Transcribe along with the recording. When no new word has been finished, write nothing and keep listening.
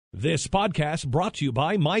This podcast brought to you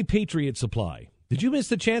by My Patriot Supply. Did you miss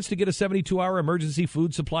the chance to get a 72-hour emergency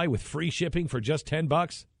food supply with free shipping for just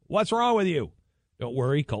 $10? What's wrong with you? Don't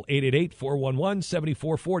worry. Call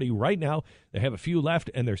 888-411-7440 right now. They have a few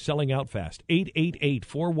left, and they're selling out fast.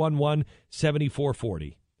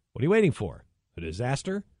 888-411-7440. What are you waiting for? A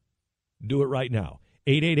disaster? Do it right now.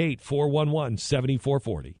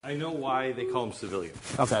 888-411-7440. I know why they call them civilians.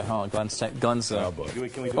 Okay, hold on. Guns.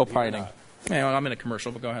 Can we do pardon. Yeah, well, I'm in a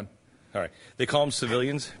commercial, but go ahead. All right. They call them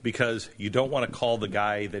civilians because you don't want to call the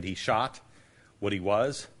guy that he shot what he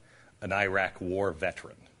was, an Iraq war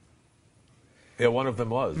veteran. Yeah, one of them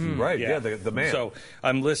was. Right, yeah, the man. So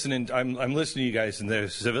I'm listening to you guys, and they're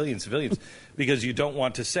civilians, because you don't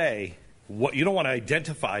want to say, you don't want to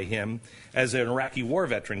identify him as an Iraqi war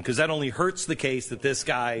veteran, because that only hurts the case that this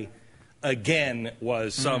guy, again,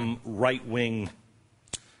 was some right-wing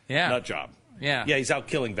nut job. Yeah. Yeah, he's out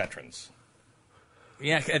killing veterans.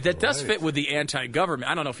 Yeah, that does fit with the anti-government.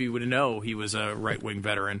 I don't know if you would know he was a right-wing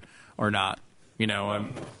veteran or not. You know,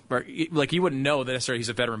 like you wouldn't know that necessarily he's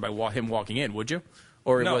a veteran by him walking in, would you?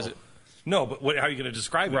 Or No. was it? No, but how are you going to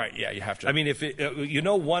describe it? Right, yeah, you have to. I mean, if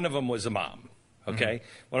one of them was a mom, okay?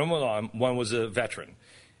 One of them was a mom, one was a veteran.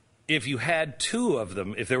 If you had two of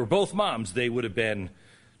them, if they were both moms, they would have been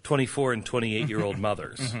 24 and 28-year-old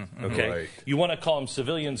mothers, okay? Right. You want to call them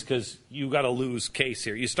civilians because you got a lose case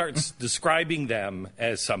here. You start describing them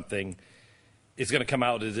as something, it's going to come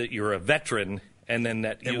out as that you're a veteran, and then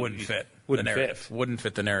that It wouldn't fit wouldn't the narrative. fit. Wouldn't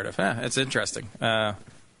fit the narrative. It's interesting. I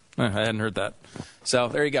hadn't heard that. So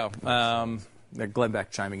there you go. Glenn Beck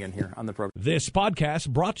chiming in here on the program. This podcast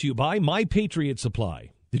brought to you by My Patriot Supply.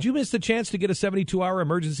 Did you miss the chance to get a 72-hour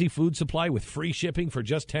emergency food supply with free shipping for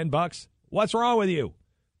just $10? What's wrong with you?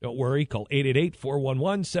 Don't worry. Call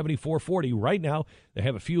 888-411-7440 right now. They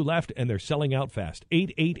have a few left, and they're selling out fast.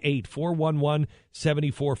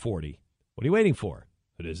 888-411-7440. What are you waiting for?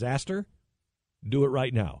 A disaster? Do it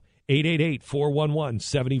right now.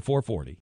 888-411-7440.